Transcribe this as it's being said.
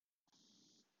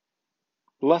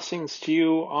Blessings to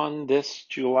you on this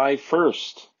July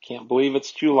 1st. Can't believe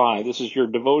it's July. This is your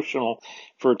devotional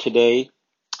for today.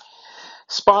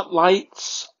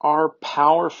 Spotlights are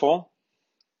powerful.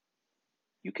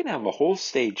 You can have a whole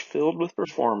stage filled with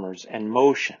performers and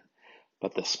motion,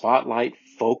 but the spotlight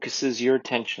focuses your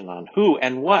attention on who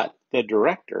and what the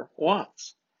director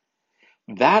wants.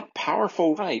 That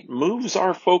powerful light moves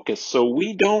our focus so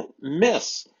we don't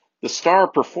miss the star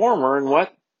performer and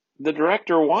what the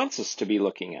director wants us to be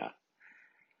looking at.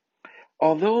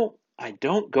 Although I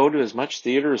don't go to as much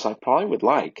theater as I probably would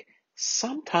like,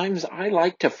 sometimes I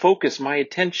like to focus my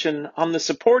attention on the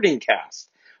supporting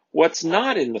cast, what's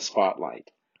not in the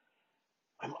spotlight.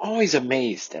 I'm always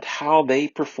amazed at how they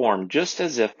perform, just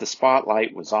as if the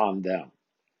spotlight was on them.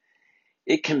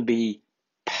 It can be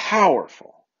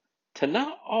powerful to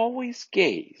not always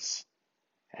gaze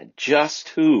at just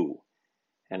who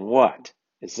and what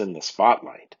is in the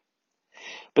spotlight.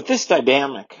 But this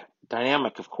dynamic,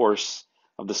 of course,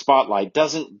 of the spotlight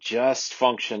doesn't just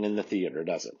function in the theater,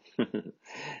 does it?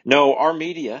 No, our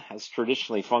media has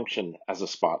traditionally functioned as a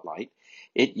spotlight.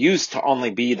 It used to only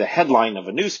be the headline of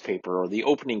a newspaper or the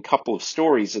opening couple of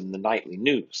stories in the nightly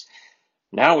news.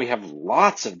 Now we have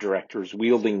lots of directors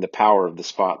wielding the power of the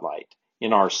spotlight.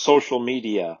 In our social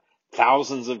media,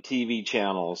 thousands of TV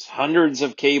channels, hundreds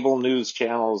of cable news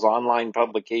channels, online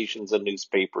publications, and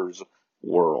newspapers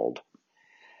world.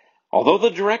 Although the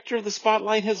director of the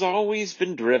spotlight has always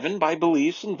been driven by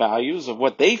beliefs and values of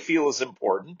what they feel is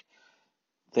important,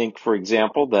 think, for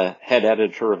example, the head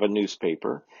editor of a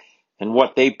newspaper and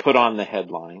what they put on the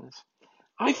headlines,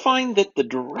 I find that the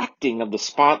directing of the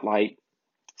spotlight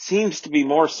seems to be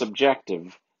more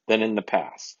subjective than in the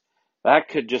past. That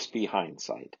could just be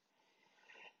hindsight.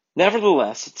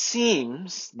 Nevertheless, it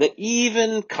seems that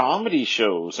even comedy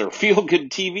shows or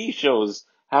feel-good TV shows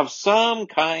have some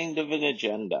kind of an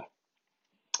agenda.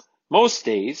 Most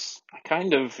days, I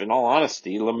kind of, in all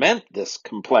honesty, lament this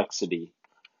complexity.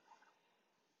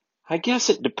 I guess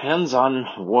it depends on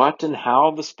what and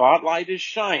how the spotlight is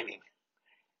shining.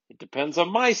 It depends on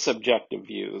my subjective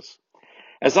views.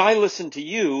 As I listen to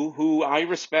you, who I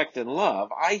respect and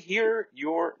love, I hear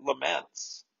your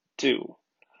laments, too,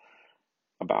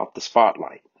 about the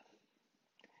spotlight.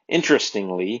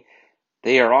 Interestingly,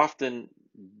 they are often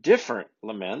different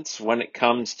laments when it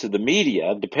comes to the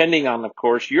media, depending on, of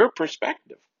course, your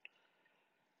perspective.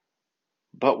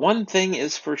 But one thing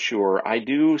is for sure, I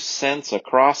do sense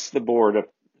across the board a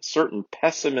certain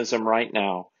pessimism right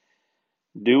now,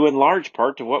 due in large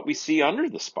part to what we see under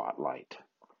the spotlight.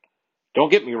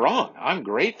 Don't get me wrong, I'm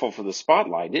grateful for the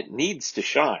spotlight. It needs to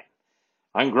shine.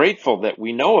 I'm grateful that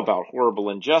we know about horrible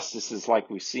injustices like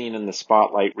we've seen in the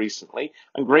spotlight recently.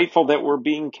 I'm grateful that we're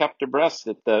being kept abreast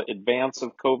at the advance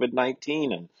of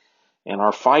COVID-19 and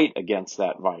our fight against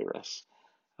that virus.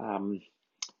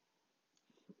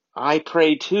 I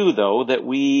pray too, though, that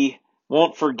we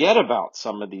won't forget about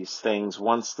some of these things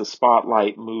once the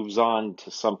spotlight moves on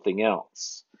to something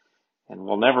else. And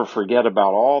we'll never forget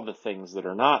about all the things that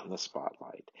are not in the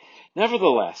spotlight.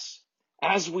 Nevertheless,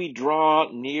 as we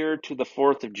draw near to the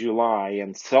 4th of July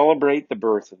and celebrate the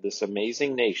birth of this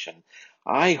amazing nation,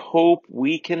 I hope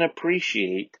we can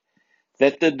appreciate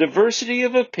that the diversity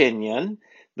of opinion,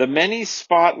 the many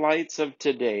spotlights of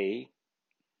today,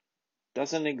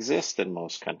 doesn't exist in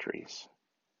most countries.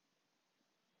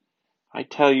 I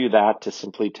tell you that to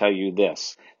simply tell you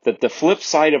this, that the flip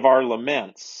side of our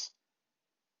laments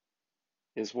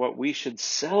is what we should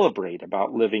celebrate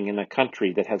about living in a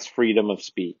country that has freedom of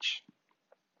speech.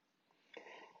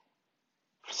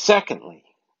 Secondly,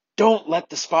 don't let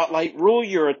the spotlight rule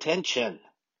your attention.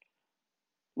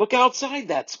 Look outside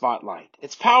that spotlight.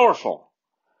 It's powerful.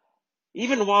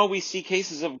 Even while we see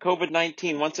cases of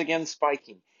COVID-19 once again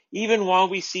spiking, even while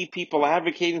we see people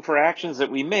advocating for actions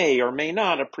that we may or may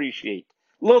not appreciate,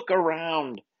 look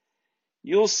around.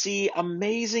 You'll see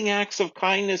amazing acts of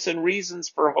kindness and reasons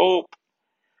for hope.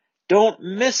 Don't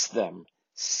miss them.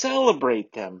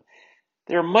 Celebrate them.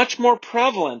 They're much more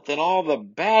prevalent than all the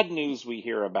bad news we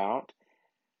hear about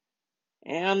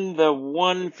and the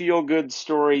one feel-good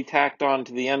story tacked on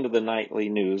to the end of the nightly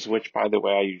news, which, by the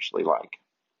way, I usually like.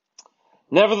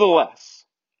 Nevertheless,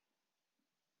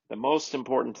 the most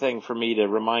important thing for me to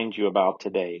remind you about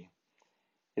today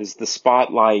is the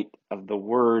spotlight of the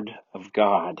Word of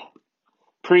God.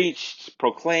 Preached,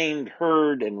 proclaimed,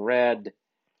 heard, and read.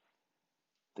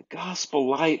 The gospel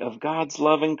light of God's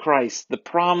love in Christ, the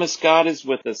promise God is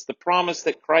with us, the promise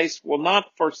that Christ will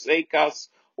not forsake us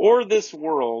or this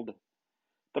world,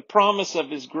 the promise of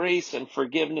His grace and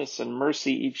forgiveness and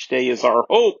mercy each day is our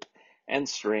hope and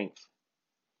strength.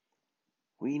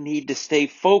 We need to stay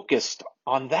focused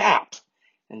on that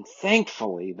And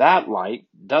thankfully, that light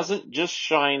doesn't just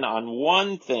shine on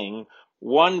one thing,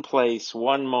 one place,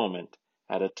 one moment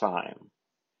at a time.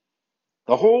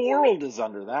 The whole world is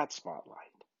under that spotlight.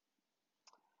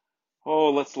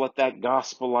 Oh, let's let that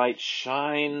gospel light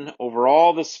shine over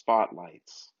all the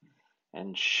spotlights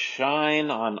and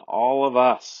shine on all of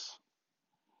us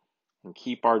and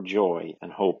keep our joy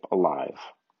and hope alive.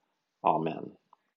 Amen.